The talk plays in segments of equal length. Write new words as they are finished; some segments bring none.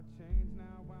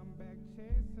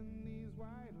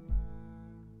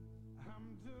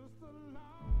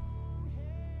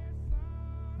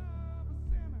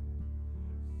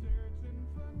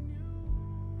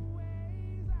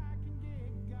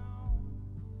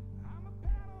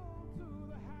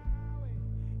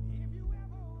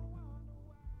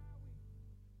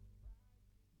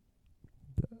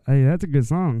Hey, that's a good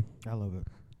song. I love it.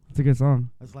 It's a good song.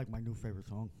 That's like my new favorite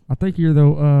song. I think you're the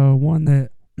one that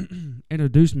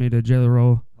introduced me to Jelly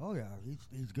Roll. Oh yeah,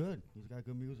 he's good. He's got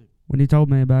good music. When he told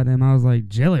me about him, I was like,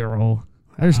 Jelly Roll?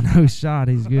 There's no shot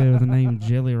he's good with the name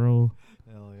Jelly Roll.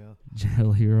 Hell yeah.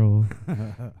 Jelly Roll.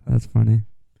 That's funny.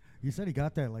 He said he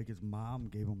got that, like his mom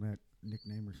gave him that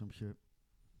nickname or some shit.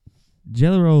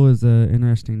 Jelly Roll is an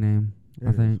interesting name,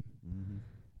 I think. Mm-hmm.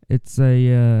 It's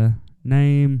a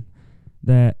name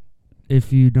that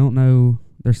if you don't know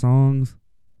their songs,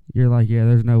 you're like, yeah,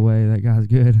 there's no way that guy's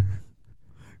good.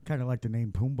 Kind of like the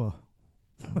name Pumbaa.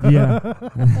 Yeah,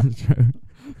 that's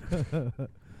true.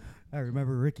 I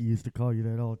remember Ricky used to call you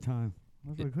that all the time. I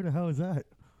was like, who the hell is that?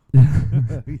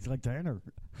 He's like Tanner.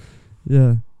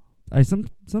 Yeah. Hey, some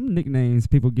nicknames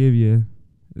people give you,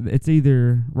 it's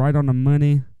either right on the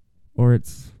money or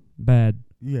it's bad.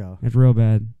 Yeah. It's real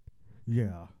bad.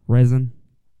 Yeah. Resin.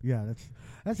 Yeah,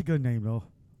 that's a good name though.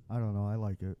 I don't know, I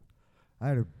like it. I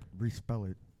had to respell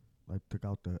it. I took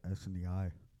out the S and the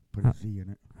I, put a Z in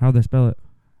it. How'd they spell it?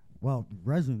 Well,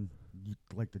 resin,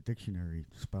 like the dictionary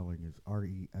spelling is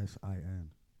R-E-S-I-N.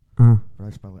 Uh-huh. But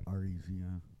I spell it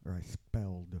R-E-Z-N. Or I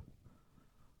spelled.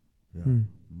 Yeah.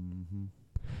 Mm-hmm.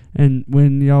 And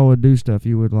when y'all would do stuff,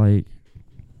 you would like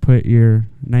put your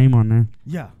name on there.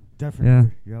 Yeah,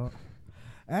 definitely. Yeah.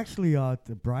 Actually,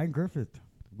 the Brian Griffith,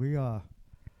 we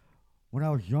when I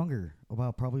was younger,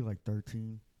 about probably like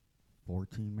 13,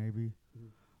 14 maybe,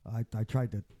 I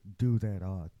tried to do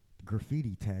that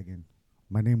graffiti tagging.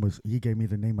 My name was, he gave me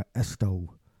the name of Esto,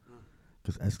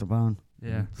 because Esteban,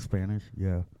 Yeah. Spanish,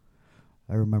 yeah.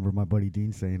 I remember my buddy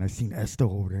Dean saying, I seen Esto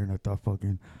over there, and I thought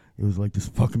it was like this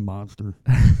fucking monster.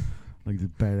 Like this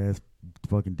badass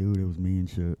fucking dude, it was me and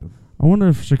shit. I wonder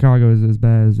if Chicago is as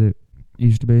bad as it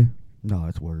used to be. No,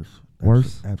 it's worse.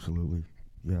 Worse? Absolutely,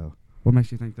 yeah. What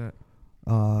makes you think that?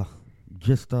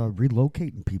 Just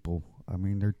relocating people. I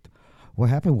mean, what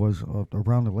happened was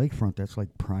around the lakefront, that's like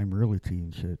prime realty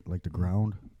and shit, like the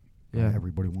ground. Yeah.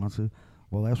 Everybody wants it.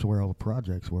 Well, that's where all the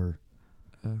projects were.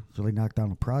 So they knocked down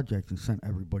the projects and sent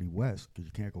everybody west because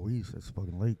you can't go east. It's a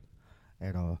fucking lake.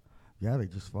 And, yeah, they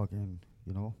just fucking,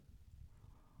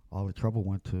 all the trouble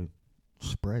went to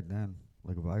spread then,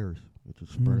 like a virus. It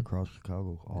just spread across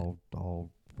Chicago,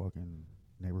 all fucking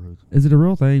neighborhoods. Is it a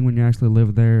real thing when you actually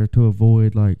live there to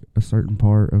avoid, like, a certain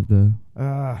part of the...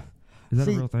 Is that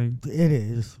a real thing? It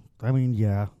is. I mean,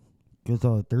 yeah.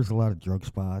 Because there's a lot of drug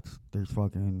spots. There's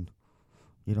fucking,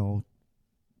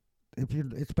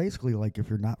 it's basically like if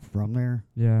you're not from there,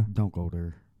 Yeah. don't go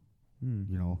there,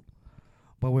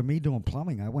 But with me doing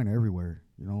plumbing, I went everywhere.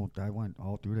 I went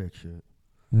all through that shit.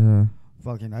 Yeah.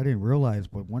 Fucking, I didn't realize,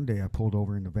 but one day I pulled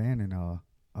over in the van and I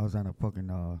was on a fucking,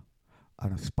 on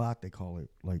a spot, they call it,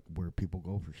 like where people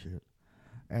go for shit.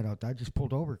 And I just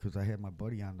pulled over because I had my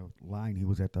buddy on the line. He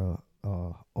was at the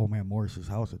old man Morris's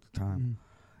house at the time.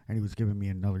 And he was giving me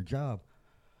another job.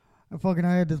 And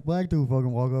I had this black dude fucking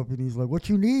walk up and he's like, what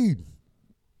you need?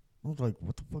 I was like,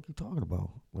 what the fuck you talking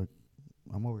about? Like,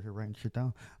 I'm over here writing shit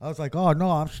down. I was like, oh,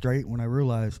 no, I'm straight when I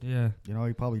realized. Yeah. He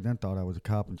probably then thought I was a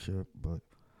cop and shit. But,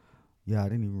 yeah, I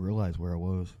didn't even realize where I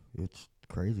was. It's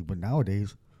crazy. But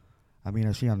nowadays, I mean,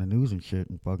 I see on the news and shit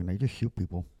and fucking they just shoot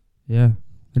people. Yeah.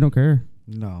 They don't care.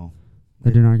 No.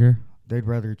 They do not care? They'd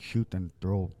rather shoot than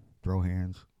throw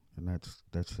hands. And that's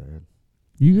sad.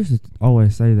 You used to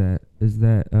always say that, is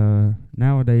that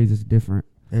nowadays it's different.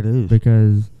 It is.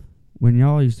 Because when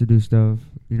y'all used to do stuff,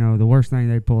 the worst thing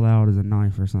they pull out is a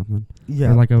knife or something.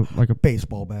 Yeah. Or like a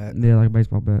baseball bat. Yeah, like a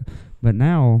baseball bat. But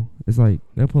now it's like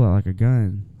they'll pull out like a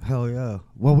gun. Hell yeah.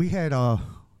 Well, we had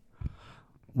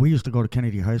we used to go to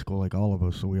Kennedy High School, like all of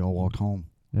us, so we all walked home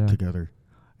together.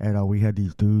 And we had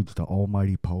these dudes, the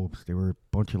almighty popes. They were a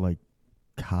bunch of like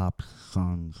cops'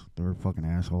 sons. They were fucking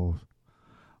assholes.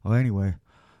 Well, anyway,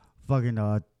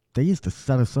 fucking they used to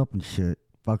set us up and shit.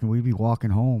 Fucking we'd be walking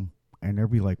home. And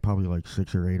there'd be like probably like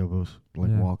 6 or 8 of us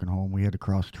like walking home. We had to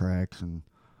cross tracks and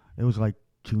it was like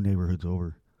 2 neighborhoods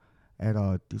over.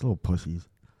 And these little pussies,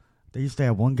 they used to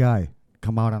have one guy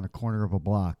come out on the corner of a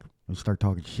block and start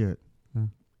talking shit. Yeah.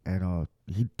 And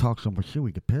he'd talk so much shit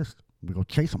we get pissed. We go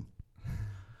chase him.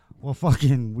 Well,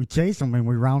 fucking we chase him and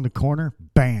we round the corner.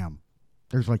 Bam.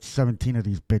 There's like 17 of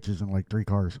these bitches in like 3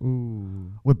 cars.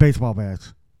 Ooh. With baseball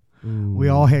bats. Ooh. We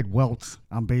all had welts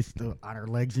on our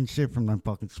legs and shit from them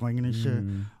fucking swinging and shit.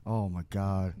 Oh my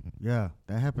god, yeah,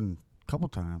 that happened a couple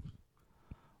times.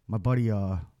 My buddy,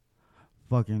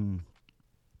 fucking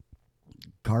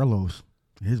Carlos,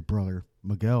 his brother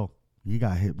Miguel, he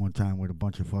got hit one time with a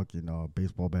bunch of fucking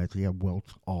baseball bats. He had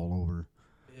welts all over.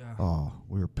 Yeah. Oh,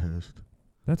 we were pissed.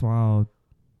 That's wild.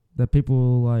 That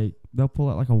people like they'll pull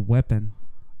out like a weapon.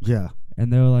 Yeah.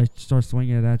 And they'll like start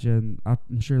swinging it at you, and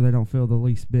I'm sure they don't feel the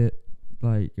least bit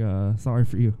like sorry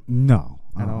for you. No.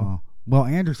 At all. Well,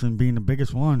 Anderson being the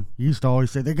biggest one, he used to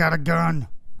always say, "They got a gun."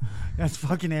 That's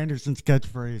fucking Anderson's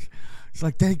catchphrase. It's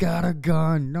like, they got a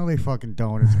gun. No, they fucking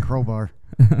don't. It's a crowbar.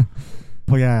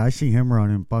 But yeah, I see him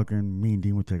running. Fucking me and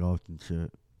Dean would take off and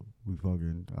shit.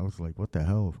 I was like, what the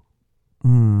hell?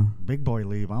 Big boy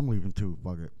leave. I'm leaving too.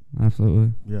 Fuck it.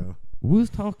 Absolutely. Yeah. We was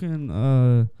talking,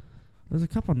 it was a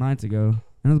couple nights ago,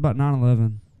 and it was about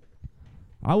 9/11.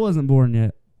 I wasn't born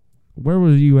yet. Where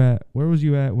was you at?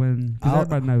 When, because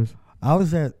everybody knows. I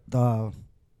was at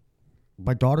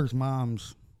my daughter's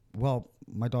mom's. Well,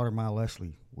 my daughter, Maya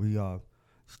Leslie, we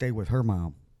stayed with her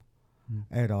mom.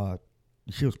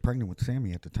 She was pregnant with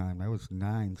Sammy at the time. I was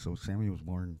 9, so Sammy was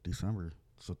born in December.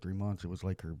 So 3 months. It was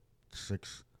like her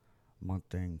 6-month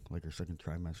thing, like her second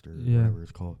trimester, or whatever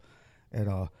it's called.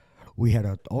 And we had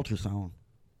an ultrasound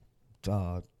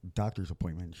doctor's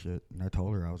appointment and shit. And I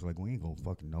told her, I was like, we ain't going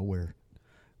fucking nowhere.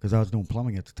 Because I was doing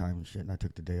plumbing at the time and shit, and I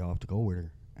took the day off to go with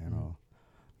her. And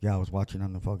I was watching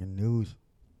on the fucking news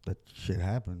that shit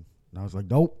happened. And I was like,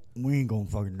 nope, we ain't going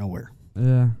fucking nowhere.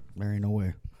 Yeah. There ain't no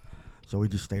way. So we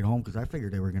just stayed home because I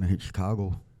figured they were going to hit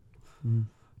Chicago.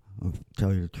 I'll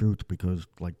tell you the truth, because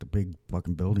like the big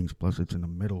fucking buildings, plus it's in the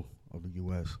middle of the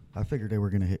U.S. I figured they were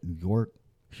going to hit New York,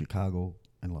 Chicago,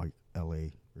 and like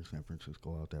L.A. or San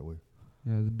Francisco out that way.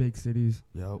 Yeah, the big cities.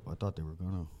 Yeah, I thought they were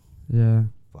going to. Yeah.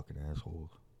 Fucking assholes.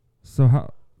 So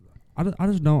how, I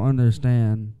just don't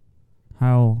understand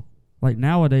how, like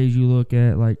nowadays you look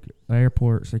at like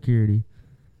airport security.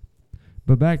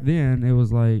 But back then it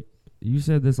was like, you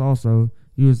said this also,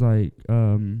 you was like,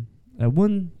 at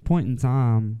one point in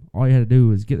time, all you had to do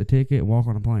was get the ticket and walk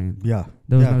on a plane. Yeah.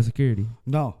 There was no security.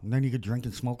 No, and then you could drink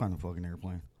and smoke on the fucking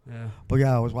airplane. Yeah. But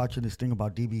yeah, I was watching this thing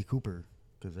about D.B. Cooper,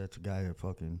 because that's a guy that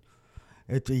fucking,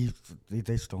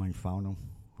 they still ain't found him.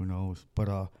 Who knows?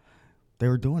 But they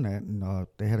were doing that, and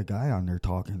they had a guy on there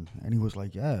talking, and he was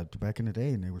like, yeah, back in the day,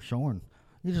 and they were showing,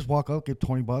 you just walk up, get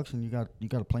 $20, and you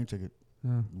got a plane ticket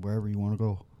wherever you want to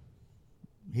go.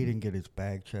 He didn't get his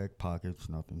bag checked, pockets,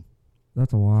 nothing.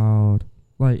 That's wild.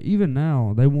 Like, even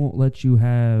now, they won't let you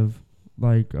have,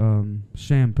 like,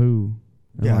 shampoo.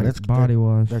 Yeah, like that's body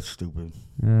wash. That's stupid.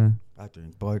 Yeah. I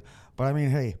think. But I mean,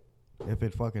 hey, if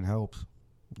it fucking helps.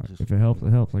 If it helps,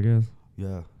 it helps, I guess.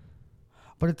 Yeah.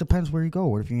 But it depends where you go.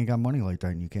 What if you ain't got money like that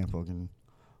and you can't fucking,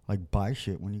 like, buy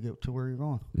shit when you get to where you're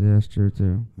going? Yeah, that's true,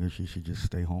 too. I guess you should just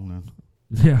stay home then.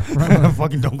 Yeah, right.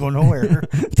 Fucking don't go nowhere.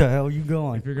 The hell you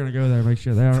going? If you're going to go there, make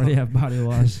sure they already have body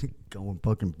wash. Going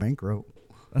fucking bankrupt.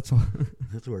 That's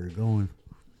where you're going.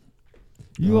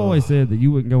 You always said that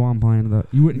you wouldn't go on plane though.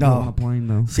 You wouldn't go on a plane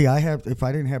though. See, if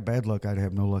I didn't have bad luck, I'd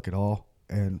have no luck at all.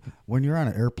 And when you're on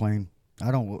an airplane,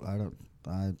 I don't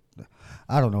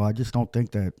know. I just don't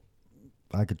think that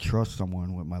I could trust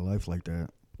someone with my life like that.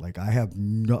 Like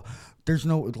there's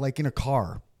no, like in a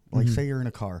car. Like say you're in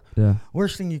a car. Yeah.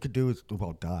 Worst thing you could do is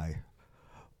die.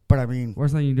 But I mean,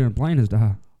 worst thing you do in a plane is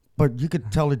die. But you could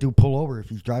tell the dude pull over if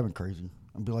he's driving crazy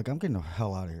and be like, I'm getting the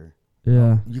hell out of here.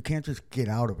 Yeah. You can't just get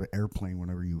out of an airplane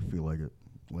whenever you feel like it.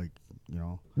 Like, you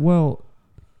know. Well,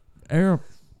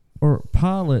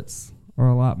 pilots are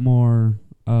a lot more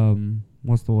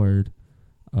what's the word?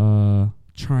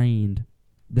 Trained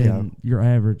than your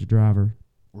average driver.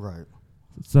 Right.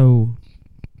 So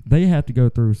they have to go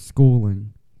through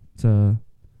schooling to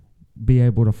be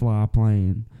able to fly a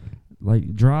plane.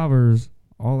 Like drivers,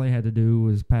 all they had to do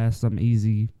was pass some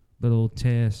easy little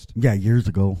test. Yeah, years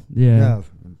ago. Yeah.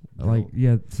 Like,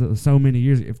 so many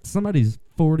years. If somebody's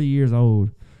 40 years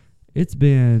old, it's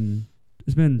been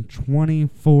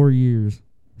 24 years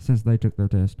since they took their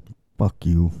test. Fuck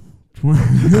you.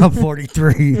 I'm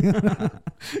 43.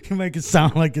 You make it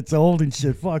sound like it's old and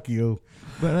shit. Fuck you.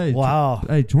 But hey, wow.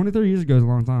 23 years ago is a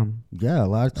long time. Yeah, a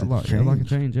lot can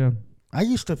change, yeah. I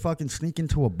used to fucking sneak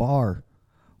into a bar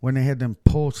when they had them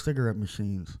pull cigarette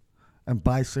machines and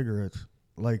buy cigarettes.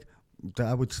 Like,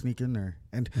 I would sneak in there.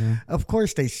 And, of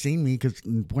course, they seen me because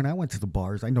when I went to the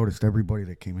bars, I noticed everybody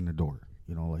that came in the door.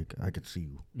 You know, like, I could see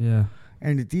you. Yeah.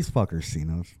 And these fuckers seen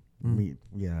us. We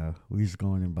used to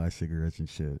go in and buy cigarettes and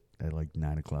shit at, like,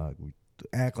 9 o'clock. We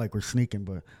act like we're sneaking,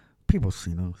 but people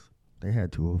seen us. They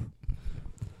had to have.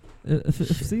 It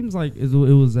seems like it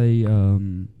was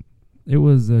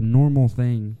a normal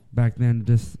thing back then to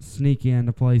just sneak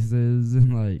into places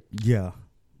and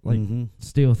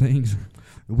steal things.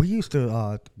 We used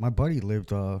to. My buddy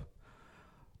lived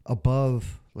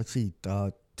above. Let's see.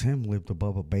 Tim lived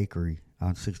above a bakery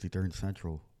on 63rd and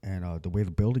Central, and the way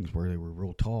the buildings were, they were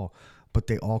real tall, but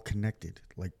they all connected.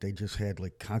 Like they just had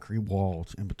like concrete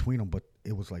walls in between them, but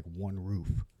it was like one roof.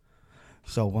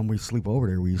 So when we sleep over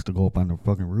there, we used to go up on the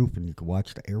fucking roof and you could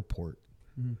watch the airport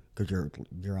because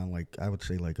you're on like I would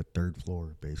say like a third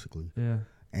floor basically. Yeah.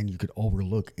 And you could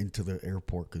overlook into the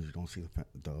airport because you don't see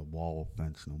the wall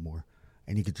fence no more,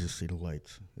 and you could just see the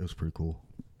lights. It was pretty cool.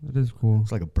 It is cool.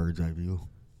 It's like a bird's eye view.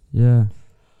 Yeah.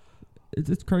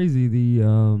 It's crazy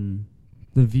the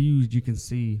views you can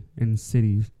see in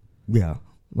cities. Yeah.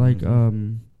 Like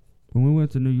when we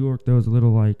went to New York, there was a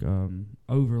little like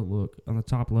overlook on the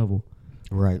top level.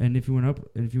 Right. And if you went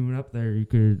up there, you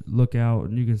could look out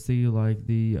and you could see like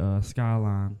the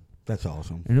skyline. That's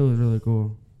awesome. And it was really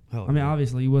cool. Hell I mean,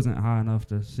 obviously, you wasn't high enough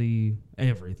to see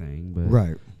everything, but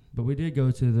right. But we did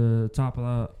go to the top of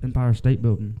the Empire State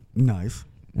Building. Nice.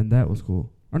 And that was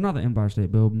cool. Or not the Empire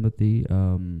State Building, but the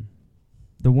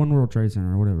One World Trade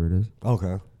Center or whatever it is.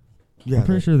 Okay. Yeah. I'm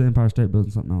pretty sure the Empire State Building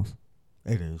is something else.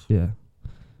 It is. Yeah.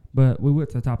 But we went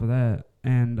to the top of that,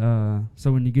 and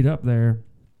so when you get up there,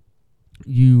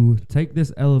 you take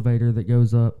this elevator that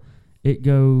goes up. It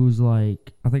goes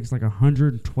like, I think it's like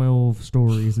 112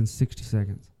 stories in 60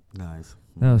 seconds. Nice.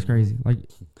 That was crazy. Like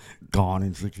gone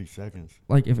in 60 seconds.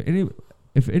 Like if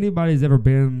anybody's ever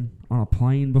been on a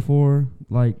plane before,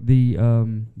 like the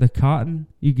cotton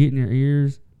you get in your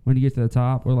ears when you get to the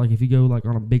top, or like if you go like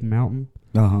on a big mountain,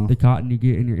 the cotton you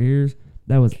get in your ears,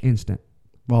 that was instant.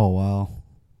 Oh wow.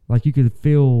 Like you could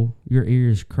feel your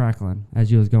ears crackling as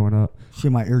you was going up. See,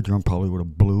 my eardrum probably would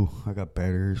have blew. I got bad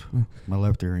ears. My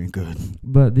left ear ain't good.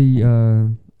 But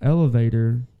the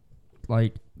elevator,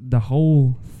 like the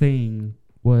whole thing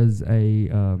was like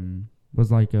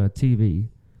a TV.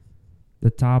 The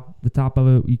top of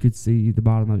it you could see, the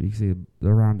bottom of it you could see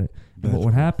around it. But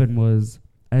what happened was,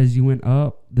 as you went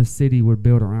up, the city would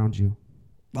build around you.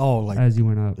 Oh, like as you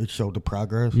went up, it showed the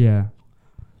progress. Yeah,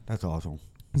 that's awesome.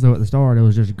 So at the start it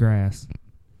was just grass,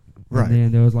 right? And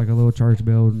then there was like a little church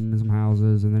building and some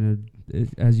houses, and then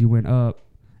as you went up,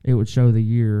 it would show the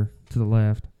year to the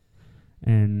left,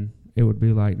 and it would be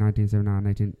like 1979,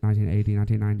 1980,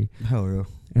 1990. Hell yeah!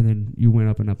 And then you went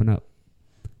up and up and up.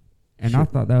 And I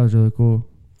thought that was really cool.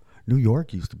 New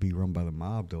York used to be run by the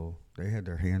mob, though. They had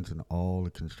their hands in all the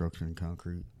construction and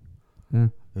concrete. Yeah.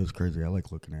 It was crazy. I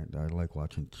like looking at it. I like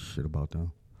watching shit about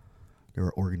them. They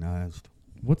were organized.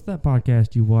 What's that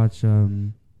podcast you watch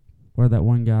where that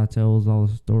one guy tells all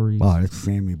the stories? Oh, that's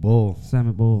Sammy Bull.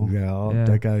 Sammy Bull. Yeah,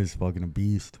 that guy is fucking a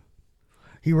beast.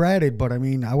 He ratted, but I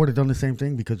mean, I would have done the same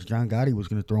thing because John Gotti was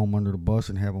going to throw him under the bus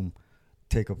and have him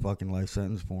take a fucking life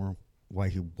sentence for him while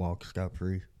he walked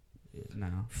scot-free.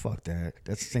 No. Fuck that.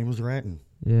 That's the same as ratting.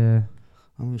 Yeah.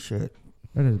 I mean, shit.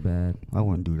 That is bad. I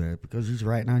wouldn't do that because he's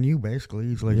ratting on you, basically.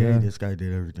 He's like, hey, this guy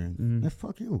did everything. Mm-hmm.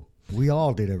 Fuck you. We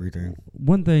all did everything.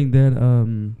 One thing that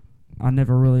I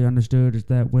never really understood is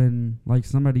that when, like,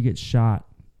 somebody gets shot,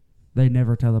 they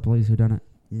never tell the police who done it.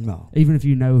 No. Even if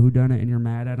you know who done it and you're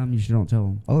mad at them, you should don't tell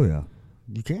them. Oh, yeah.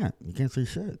 You can't. You can't say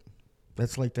shit.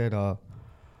 That's like that,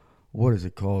 what is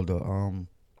it called?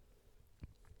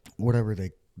 Whatever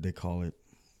they call it.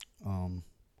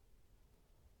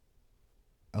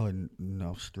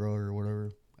 Nostra or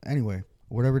whatever. Anyway,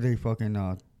 whatever they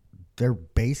fucking, their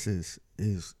basis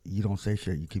is you don't say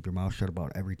shit. You keep your mouth shut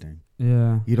about everything.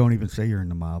 Yeah. You don't even say you're in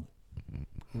the mob.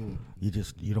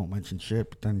 You don't mention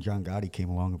shit. But then John Gotti came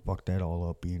along and fucked that all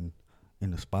up, being in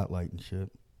the spotlight and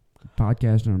shit.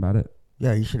 Podcasting about it.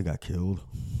 Yeah, he should have got killed.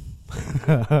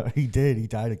 He did. He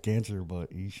died of cancer,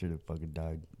 but he should have fucking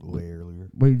died way earlier.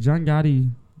 Wait, John Gotti,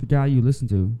 the guy you listen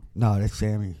to? No, that's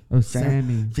Sammy. Oh,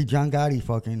 Sammy. See, John Gotti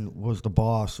fucking was the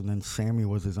boss, and then Sammy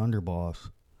was his underboss.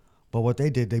 But what they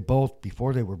did, they both,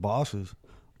 before they were bosses,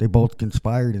 they both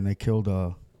conspired and they killed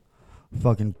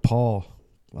fucking Paul,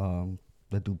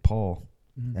 that dude Paul.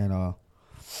 Mm-hmm. And,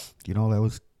 that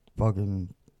was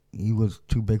fucking, he was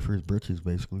too big for his britches,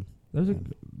 basically.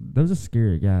 Those are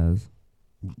scary guys.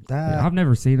 I've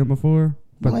never seen them before.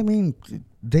 But I mean,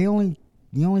 you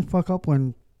only fuck up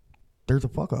when there's a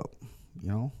fuck up,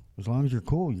 As long as you're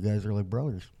cool, you guys are like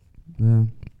brothers. Yeah.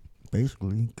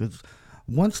 Basically, because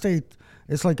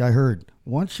it's like I heard,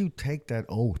 once you take that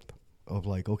oath of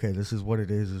like, okay, this is what it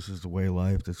is, this is the way of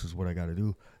life, this is what I got to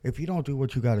do. If you don't do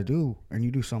what you got to do and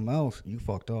you do something else, you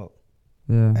fucked up.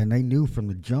 Yeah. And they knew from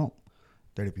the jump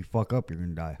that if you fuck up, you're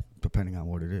going to die, depending on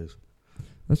what it is.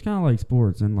 That's kind of like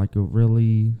sports in like a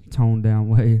really toned down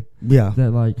way. Yeah.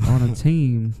 That like on a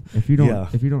team, if you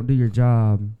don't do your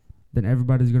job, then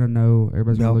everybody's gonna know.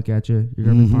 Everybody's gonna look at you. You're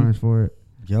gonna be punished for it.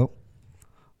 Yep.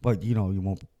 But you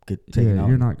won't get taken out.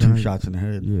 You're not two shots in the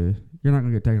head. Yeah. You're not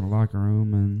gonna get taken in the locker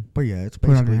room and. But yeah, it's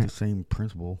basically the same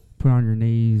principle. Put on your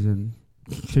knees and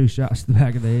 2 shots to the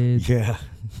back of the head. Yeah.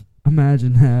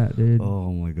 Imagine that, dude.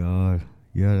 Oh my God.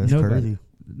 Yeah, that's crazy.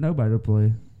 Nobody will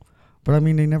play. But I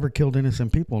mean, they never killed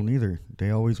innocent people neither.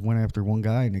 They always went after one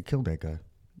guy and they killed that guy.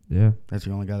 Yeah. That's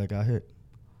the only guy that got hit.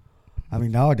 I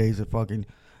mean, nowadays,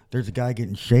 there's a guy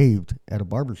getting shaved at a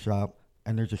barbershop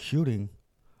and there's a shooting.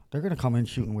 They're going to come in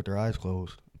shooting with their eyes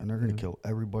closed and they're going to kill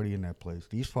everybody in that place.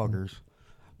 These fuckers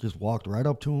just walked right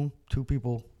up to him. 2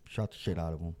 people shot the shit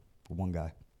out of him for one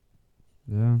guy.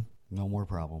 Yeah. No more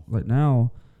problem. Like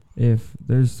now, if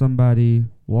there's somebody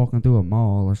walking through a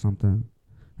mall or something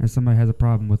and somebody has a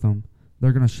problem with them,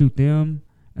 they're going to shoot them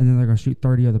and then they're going to shoot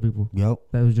 30 other people. Yep.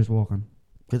 That was just walking.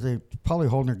 Because they're probably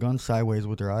holding their guns sideways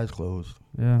with their eyes closed.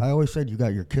 Yeah. I always said you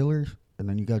got your killers and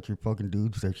then you got your fucking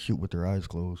dudes that shoot with their eyes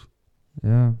closed.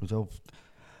 Yeah. So,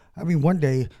 I mean, one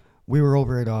day we were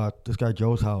over at this guy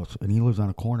Joe's house and he lives on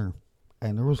a corner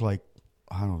and there was like,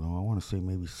 I don't know, I want to say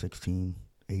maybe 16,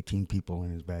 18 people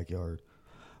in his backyard.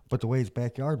 But the way his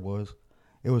backyard was,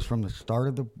 it was from the start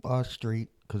of the street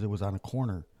because it was on a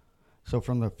corner. So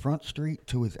from the front street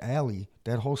to his alley,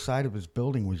 that whole side of his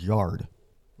building was yard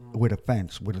with a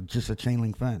fence, with just a chain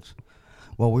link fence.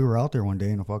 Well, we were out there one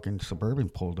day and a fucking Suburban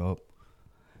pulled up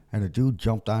and a dude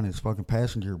jumped on his fucking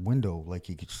passenger window, like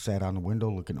he sat on the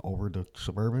window looking over the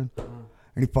Suburban,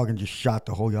 and he fucking just shot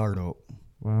the whole yard up.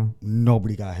 Wow.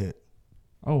 Nobody got hit.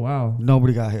 Oh, wow.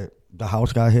 Nobody got hit. The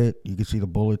house got hit. You could see the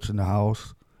bullets in the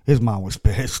house. His mom was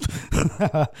pissed.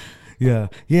 Yeah.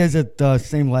 He has the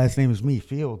same last name as me,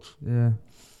 Fields. Yeah.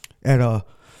 And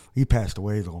he passed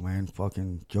away, though, man.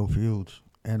 Fucking Joe Fields.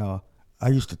 And I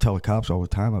used to tell the cops all the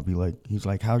time, I'd be like, he's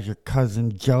like, how's your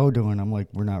cousin Joe doing? I'm like,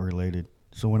 we're not related.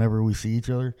 So whenever we see each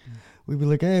other, we'd be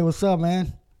like, hey, what's up,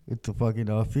 man? It's the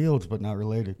fucking Fields, but not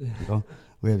related. You know?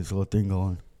 We had this little thing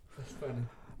going. That's funny.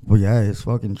 But yeah, his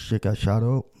fucking shit got shot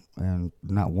up, and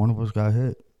not one of us got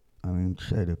hit. I mean,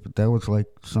 shit, if that was like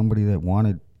somebody that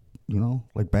wanted,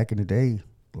 like back in the day,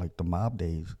 like the mob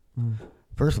days.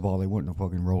 First of all, they wouldn't have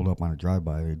fucking rolled up on a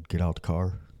drive-by. They'd get out the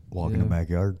car, walk in the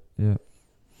backyard. Yeah.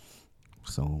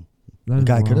 So, the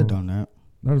guy could have done that.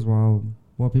 That is wild.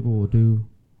 What people will do.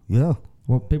 Yeah.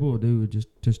 What people will do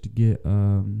just to get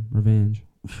revenge.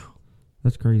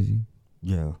 That's crazy.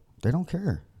 Yeah. They don't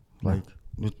care. Like,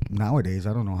 nowadays,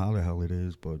 I don't know how the hell it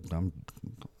is, but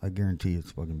I guarantee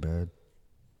it's fucking bad.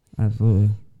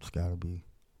 Absolutely. It's gotta be.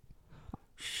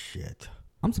 Shit.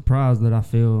 I'm surprised that I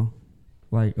feel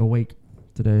like awake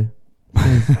today.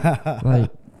 Because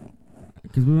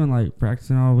we've been like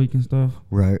practicing all week and stuff.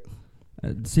 Right.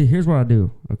 See, here's what I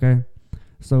do, okay?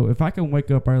 So if I can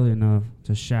wake up early enough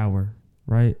to shower,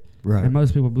 right? Right. And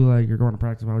most people be like, you're going to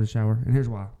practice, why would you shower? And here's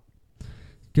why.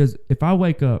 Because if I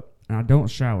wake up and I don't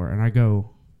shower and I go,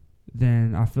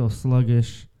 then I feel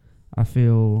sluggish. I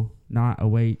feel not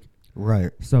awake.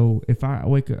 Right. So if I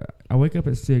wake up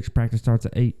at 6, practice starts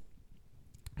at 8.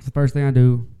 The first thing I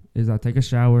do is I take a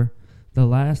shower. The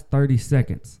last 30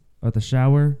 seconds of the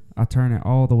shower, I turn it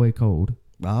all the way cold.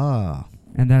 Ah.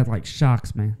 And that like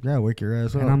shocks me. Yeah, wake your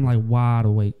ass up. And I'm like wide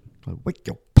awake. Like, wake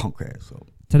your punk ass up.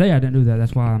 Today I didn't do that.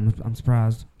 That's why I'm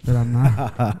surprised that I'm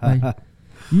not. Like,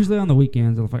 usually on the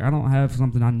weekends, if like I don't have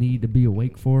something I need to be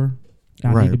awake for,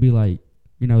 I need to be like,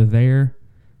 there.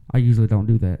 I usually don't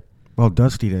do that. Well,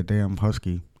 Dusty, that damn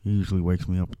husky, he usually wakes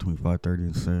me up between 5:30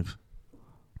 and 6.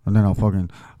 And then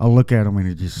I'll look at him and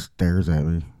he just stares at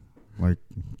me. Like,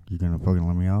 you gonna fucking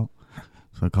let me out?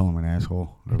 So I call him an asshole.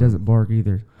 He doesn't bark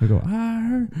either. He go,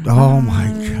 "Arr, oh arr, my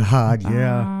God,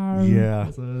 yeah. arr."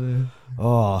 Yeah.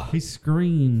 Oh. He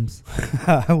screams.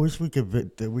 I wish we got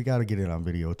to get it on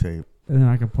videotape. And then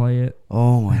I can play it.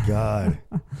 Oh my God.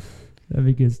 That'd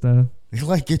be good stuff. It's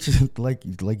like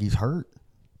like he's hurt.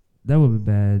 That would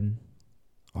be bad.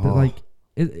 Oh. But like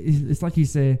it's like he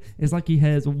said. It's like he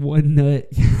has one nut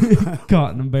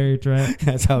caught in a bear trap.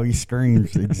 That's how he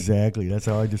screams. Exactly. That's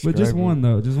how I describe it. But just one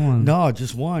though. Just one. No,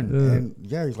 just one. And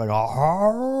yeah, he's like,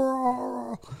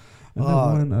 oh. And that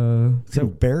one, it's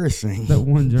embarrassing. That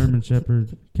one German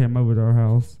Shepherd came over to our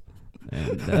house,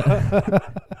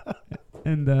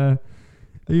 and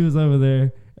he was over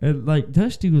there, and like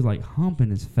Dusty was like humping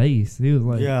his face. He was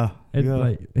like, yeah, and yeah.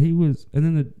 like he was, and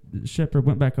then the Shepherd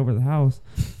went back over the house,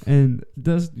 And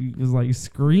Dusty was like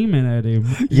screaming at him.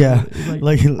 Yeah,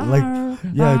 like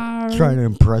trying to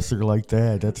impress her like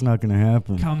that. That's not gonna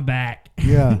happen. Come back.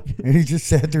 Yeah, and he just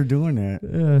sat there doing that.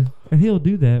 Yeah, and he'll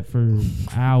do that for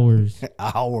hours.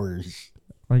 Hours.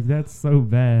 Like that's so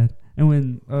bad. And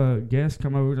when guests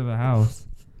come over to the house,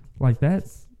 like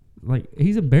that's like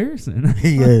he's embarrassing.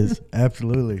 He is,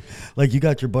 absolutely. Like you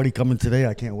got your buddy coming today.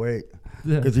 I can't wait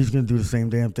because he's gonna do the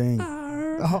same damn thing.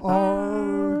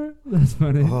 That's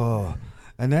funny. Oh,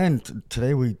 and then today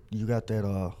you got that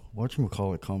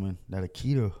whatchamacallit coming, that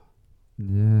Akita.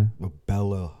 Yeah.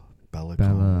 Bella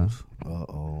comes.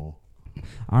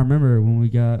 I remember when we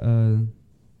got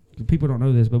people don't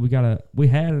know this, but we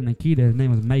had an Akita. His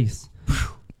name was Mace.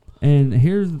 And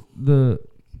here's the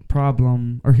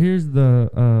problem, or here's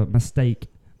the mistake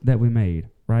that we made.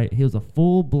 Right, he was a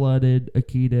full-blooded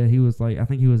Akita. He was I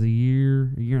think he was a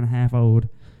year and a half old.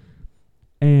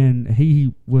 And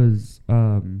he was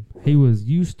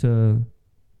used to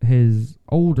his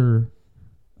elderly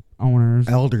owners.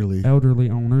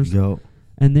 Yep.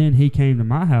 And then he came to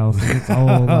my house, and it's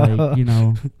all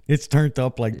it's turned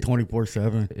up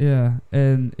 24/7. Yeah,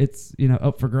 and it's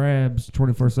up for grabs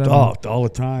 24/7. Oh, all the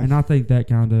time. And I think that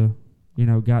kind of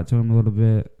got to him a little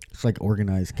bit. It's like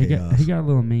organized chaos. He got a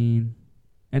little mean,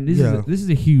 and this is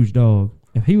a huge dog.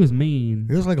 If he was mean...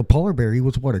 He was like a polar bear. He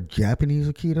was, a Japanese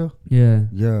Akita? Yeah.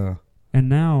 Yeah. And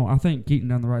now, I think Keaton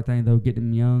done the right thing, though, getting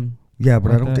him young. Yeah,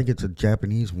 but I don't think it's a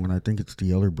Japanese one. I think it's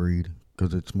the other breed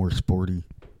because it's more sporty,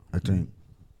 I think.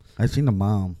 I seen the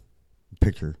mom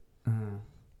picture,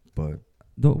 but...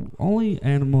 The only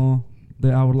animal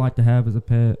that I would like to have as a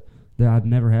pet that I've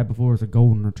never had before is a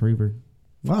golden retriever.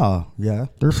 Oh, yeah.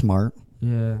 They're smart.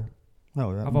 Yeah.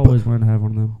 Oh, yeah. I've always wanted to have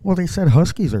one of them. Well, they said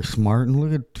huskies are smart, and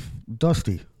look at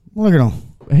Dusty. Look at him.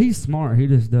 He's smart. He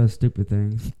just does stupid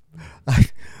things.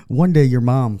 One day, your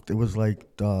mom, it was I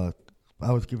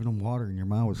was giving him water, and your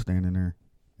mom was standing there,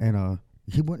 and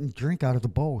he wouldn't drink out of the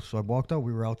bowl. So I walked up.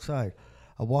 We were outside.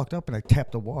 I walked up, and I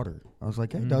tapped the water. I was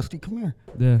like, hey, Dusty, come here.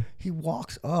 Yeah. He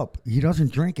walks up. He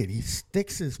doesn't drink it. He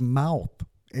sticks his mouth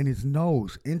and his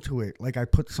nose into it like I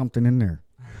put something in there.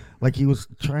 Like he was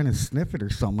trying to sniff it or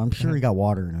something. I'm sure he got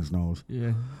water in his nose.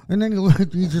 Yeah. And then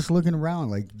he's just looking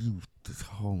around like,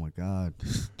 oh my God,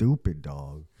 stupid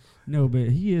dog. No, but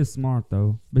he is smart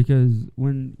though, because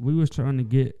when we was trying to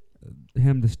get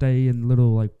him to stay in the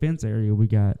little fence area we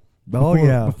got.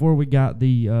 Before we got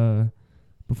the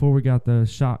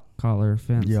shock collar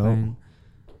fence thing,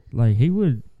 he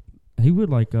would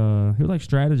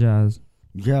strategize.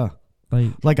 Yeah.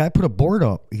 Like I put a board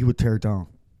up, he would tear it down.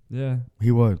 Yeah.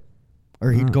 He would.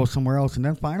 Or he'd go somewhere else. And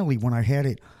then finally, when I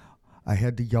had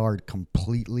the yard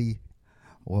completely,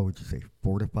 what would you say,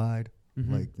 fortified?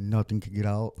 Mm-hmm. Like nothing could get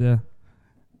out. Yeah.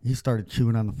 He started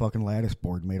chewing on the fucking lattice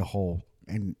board, made a hole.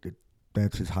 And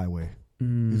that's his highway.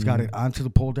 He's got it onto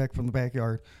the pull deck from the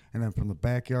backyard. And then from the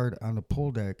backyard on the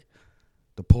pull deck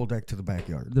to the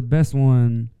backyard. The best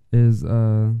one is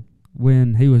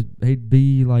when he'd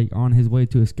be on his way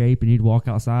to escape, and he'd walk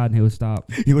outside and he would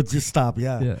stop. He would just stop,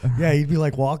 yeah. He'd be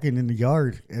walking in the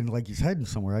yard and he's heading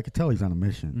somewhere. I could tell he's on a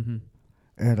mission.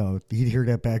 Mm-hmm. And he'd hear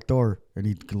that back door and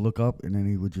he'd look up and then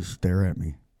he would just stare at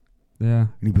me. Yeah.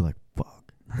 And he'd be like,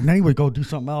 fuck. And then he would go do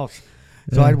something else.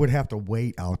 So I would have to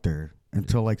wait out there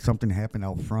until something happened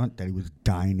out front that he was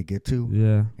dying to get to.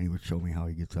 Yeah. And he would show me how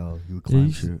he gets out. He would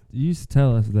climb shit. You used to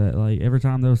tell us that every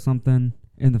time there was something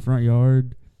in the front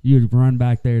yard, you'd run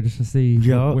back there just to see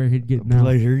where he'd get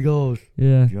out. Here he goes.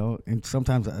 Yeah. And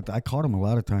sometimes I caught him a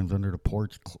lot of times under the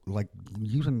porch,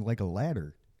 using a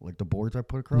ladder, the boards I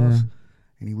put across. Yeah.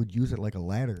 And he would use it like a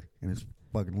ladder, and his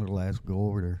fucking little ass would go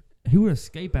over there. He would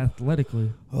escape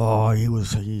athletically. Oh, he would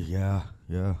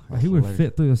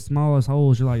fit through the smallest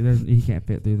holes. You're like, he can't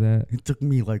fit through that. It took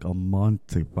me a month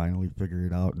to finally figure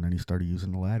it out, and then he started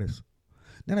using the lattice.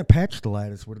 Then I patched the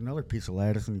lattice with another piece of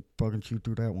lattice, and he fucking chewed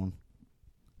through that one.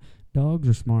 Dogs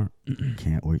are smart.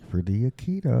 Can't wait for the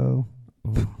Akita.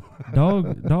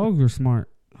 Dogs are smart.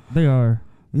 They are.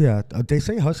 Yeah, they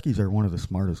say huskies are one of the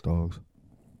smartest dogs.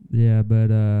 Yeah,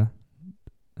 but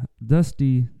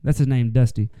Dusty, that's his name,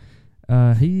 Dusty.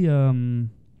 He I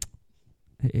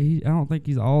don't think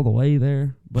he's all the way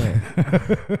there, but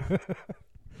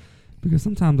because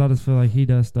sometimes I just feel like he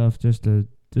does stuff just to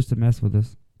mess with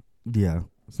us. Yeah.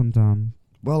 Sometimes.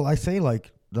 Well, I say I'll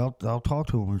talk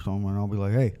to him or something, and I'll be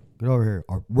like, hey, get over here.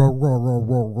 Or, roar, roar, roar,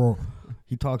 roar, roar.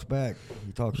 He talks back.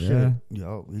 He talks shit.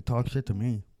 He talks shit to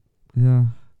me. Yeah.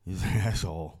 He's an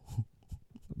asshole.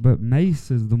 But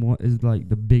Mace is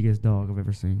the biggest dog I've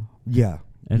ever seen. Yeah.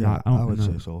 And I would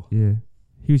say so. Yeah.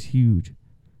 He was huge.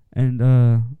 And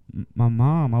my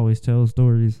mom always tells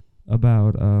stories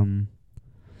about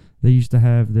they used to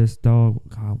have this dog.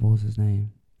 God, what was his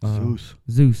name? Zeus.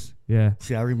 Zeus. Yeah.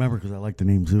 See, I remember because I like the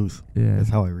name Zeus. Yeah. That's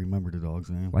how I remember the dog's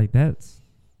name. Like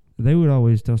they would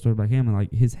always tell stories about him and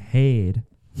like his head.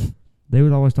 They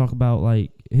would always talk about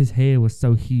like his head was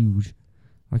so huge,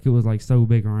 like it was like so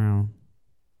big around.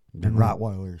 And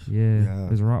Rottweilers. Yeah.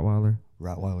 It was a Rottweiler.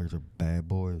 Rottweilers are bad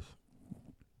boys.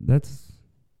 That's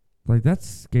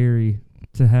scary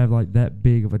to have like that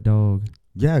big of a dog.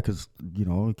 Yeah, because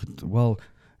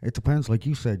it depends. Like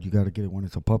you said, you got to get it when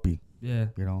it's a puppy. Yeah.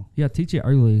 Yeah, teach it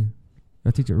early.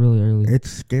 I teach it really early. It's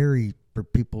scary for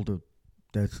people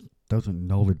that doesn't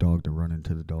know the dog to run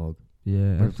into the dog.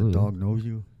 Yeah, but absolutely. if the dog knows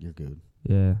you, you're good.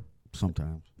 Yeah.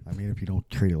 Sometimes. I mean, if you don't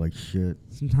treat it like shit.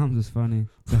 Sometimes it's funny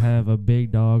to have a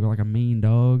big dog or like a mean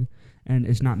dog, and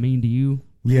it's not mean to you.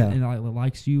 Yeah. And it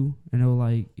likes you, and it'll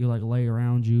lay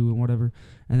around you and whatever.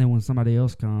 And then when somebody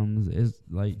else comes, it's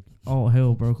like all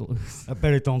hell broke loose. I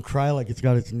bet it don't cry like it's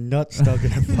got its nut stuck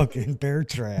in a fucking bear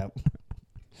trap.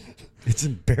 It's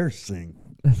embarrassing.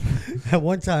 At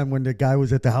one time when the guy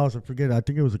was at the house, I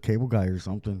think it was a cable guy or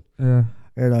something. Yeah.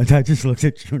 And I just looked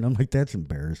at you and I'm like, that's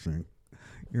embarrassing.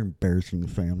 You're embarrassing the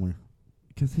family.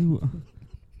 Because I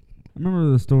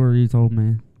remember the story you told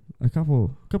me a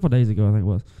couple days ago, I think it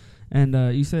was.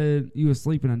 And you said you were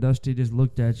sleeping and Dusty just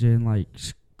looked at you and like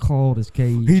clawed his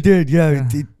cage. He did, yeah.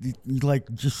 He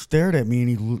like just stared at me and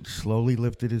he slowly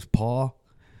lifted his paw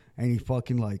and he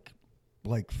fucking like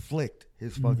flicked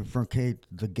his fucking front cage,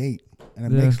 the gate, and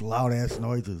it makes loud ass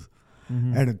noises.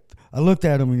 Mm-hmm. And I looked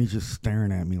at him and he's just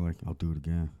staring at me like, I'll do it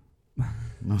again.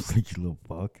 And I was like, you little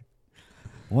fuck.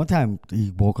 One time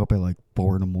he woke up at like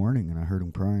 4 a.m. and I heard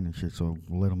him crying and shit, so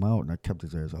I let him out and I kept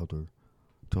his ass out there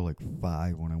till like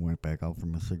 5 when I went back out for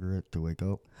my cigarette to wake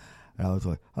up. And I was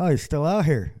like, oh, he's still out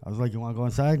here. I was like, you want to go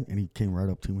inside? And he came right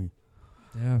up to me.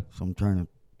 Yeah. So I'm trying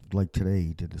to, like today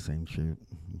he did the same shit.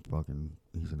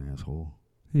 He's an asshole.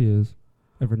 He is.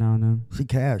 Every now and then. See,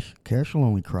 Cash will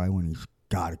only cry when he's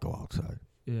got to go outside.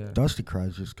 Yeah. Dusty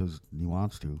cries just because he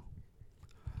wants to.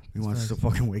 He wants to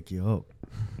fucking wake you up.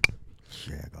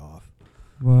 Shag off.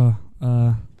 Well,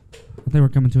 I think we're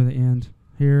coming to the end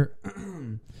here. I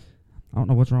don't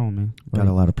know what's wrong with me. Got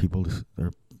a lot of people,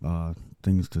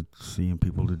 things to see and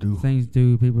people to do.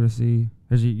 People to see.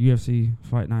 There's a UFC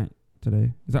fight night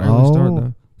today. It's an early start, though.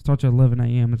 It starts at 11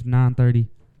 a.m. It's 9:30.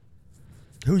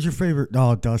 Who's your favorite?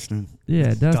 Oh, Dustin.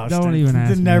 Yeah, Dustin. Don't even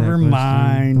ask me Never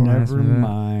mind.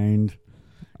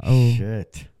 Oh.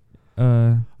 Shit.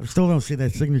 I still don't see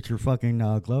that signature fucking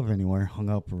glove anywhere hung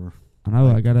up or... I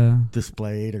know, I gotta...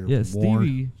 displayed or worn.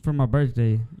 Stevie, for my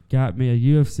birthday, got me a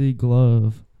UFC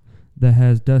glove that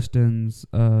has Dustin's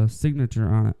signature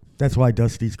on it. That's why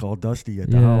Dusty's called Dusty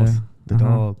at the house. The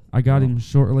dog. I got him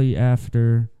shortly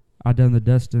after I done the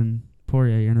Dustin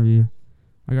Poirier interview.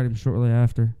 I got him shortly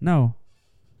after. No.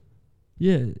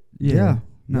 Yeah. No.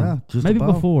 Yeah, just Maybe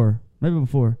about. before.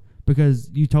 Because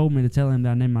you told me to tell him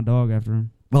that I named my dog after him.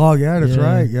 Oh, yeah, that's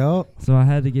right. Yo. So I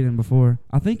had to get him before.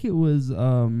 I think it was...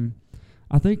 when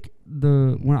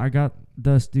I got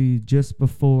Dusty just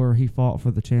before he fought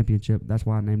for the championship. That's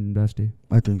why I named him Dusty.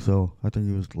 I think so. I think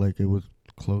it was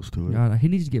close to it. God, he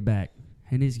needs to get back.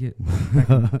 He needs to get back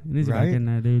back in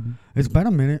there, dude. It's been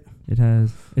a minute. It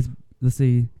has. Let's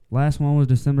see. Last one was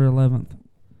December 11th.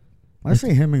 I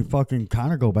see him and fucking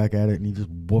Connor go back at it and he just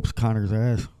whoops Connor's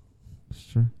ass.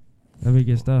 Sure. That'd be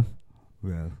good stuff.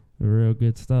 Yeah. Real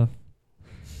good stuff.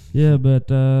 Yeah, but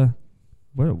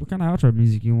what kind of outro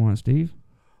music you want, Steve?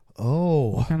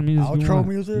 Oh, what kind of music outro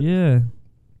music? Yeah,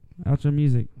 outro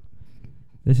music.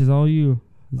 This is all you.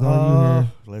 It's all you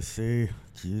here. Let's see.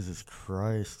 Jesus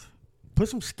Christ. Put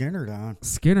some Skynyrd on.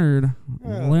 Skynyrd.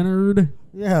 Yeah. Leonard.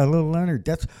 Yeah, little Leonard.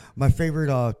 That's my favorite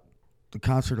the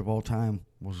concert of all time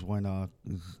was when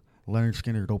Leonard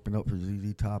Skynyrd opened up for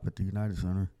ZZ Top at the United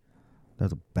Center.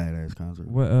 That's a badass concert.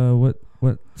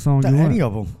 What song you want?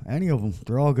 Any of them.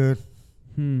 They're all good.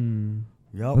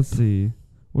 Yep. Let's see.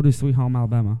 We'll do Sweet Home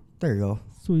Alabama. There you go.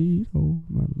 Sweet Home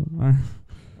Alabama.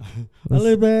 I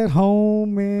live at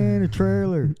home in a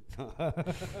trailer.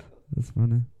 That's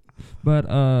funny. But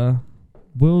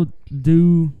we'll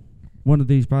do one of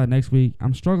these probably next week.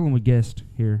 I'm struggling with guests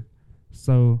here.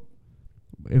 So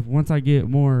once I get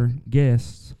more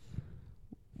guests,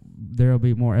 there'll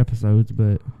be more episodes,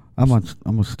 but I'm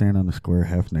gonna stand on the square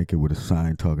half naked with a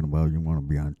sign talking about you want to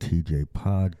be on TJ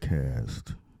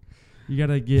Podcast. You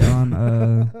gotta get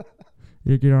on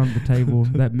you get on the table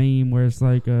that meme where it's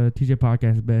like TJ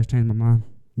Podcast is best. Change my mind.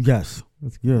 Yes,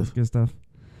 that's good stuff.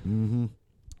 Mm-hmm.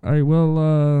 All right,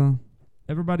 well,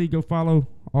 everybody go follow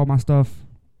all my stuff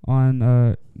on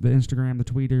the Instagram, the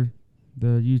Twitter,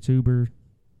 the YouTuber,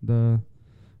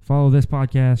 follow this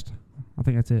podcast. I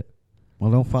think that's it.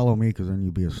 Well, don't follow me because then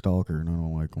you'll be a stalker and I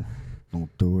don't like them.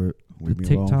 Don't do it. Leave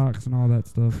me alone. TikToks and all that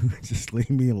stuff. Just leave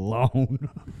me alone.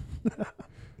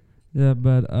 Yeah,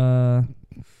 but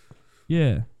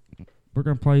yeah, we're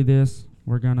gonna play this.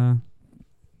 We're gonna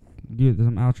get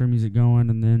some outro music going,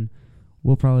 and then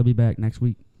we'll probably be back next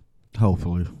week.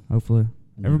 Hopefully.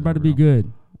 Everybody be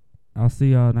good. I'll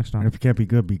see y'all next time. And if you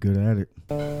can't be good at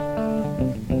it.